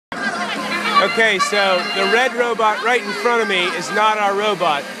Okay, so the red robot right in front of me is not our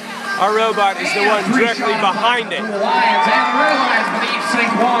robot. Our robot is the one directly behind it. Blue Lions and the Red Lions, but each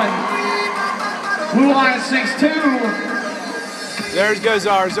sink one. Blue Lions sinks two. There goes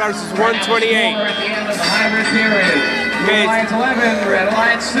ours. Ours is 128. At the end of the hybrid period. Okay. Blue Lions 11, Red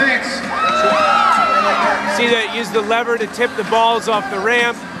Lions 6. See that? Use the lever to tip the balls off the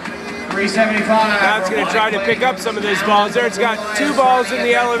ramp. 375. Now it's going to try to pick up some of those balls there. It's got 2 balls in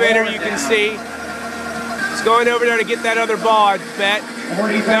the elevator, you can see. It's going over there to get that other ball, I bet.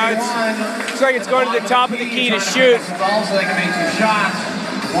 Now looks like it's going to the top of the key to shoot. Balls so they can make 2 shots.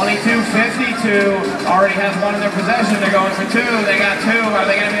 22-52. Already has one in their possession. They're going for 2. They got 2. Are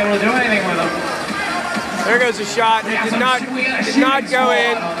they going to be able to do anything with them? There goes a shot. It did not go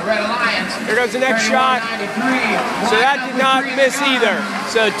in. There goes the next shot. So that did not miss either.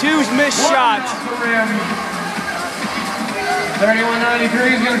 So 2 missed shots.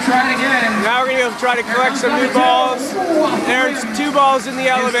 31-93 is going to try it again. Now we're going to try to collect some new balls. There's 2 balls in the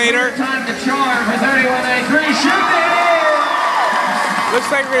elevator. Time to charge for 31-93. Shoot it!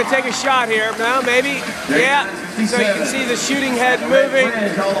 Looks like we're going to take a shot here. Well, maybe. Yeah. So you can see the shooting head moving.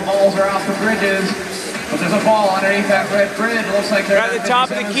 All the balls are off the bridges. But there's a ball underneath that red bridge. Looks like they're at the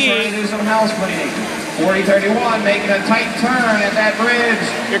top of the key. Do some house cleaning. 40-31, making a tight turn at that bridge.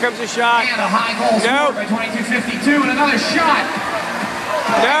 Here comes a shot. And a high goal scored by 22-52, and another shot.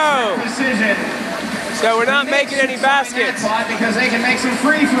 No. Precision. So we're not making any baskets. Because they can make some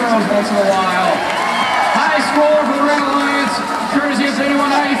free throws once in a while. High score for the Red Lions, courtesy of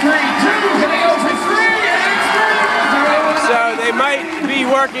 31-93. 2, can they go for 3? So they might be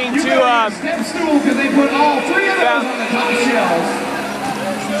working to step stool because they put all 3 of those on the top shelf.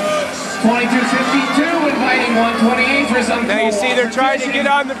 22-52, inviting 128 for some. Now you see they're trying to get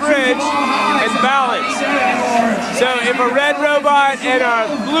on the bridge and balance. So if a red robot and a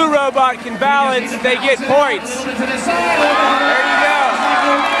blue robot can balance, they get points.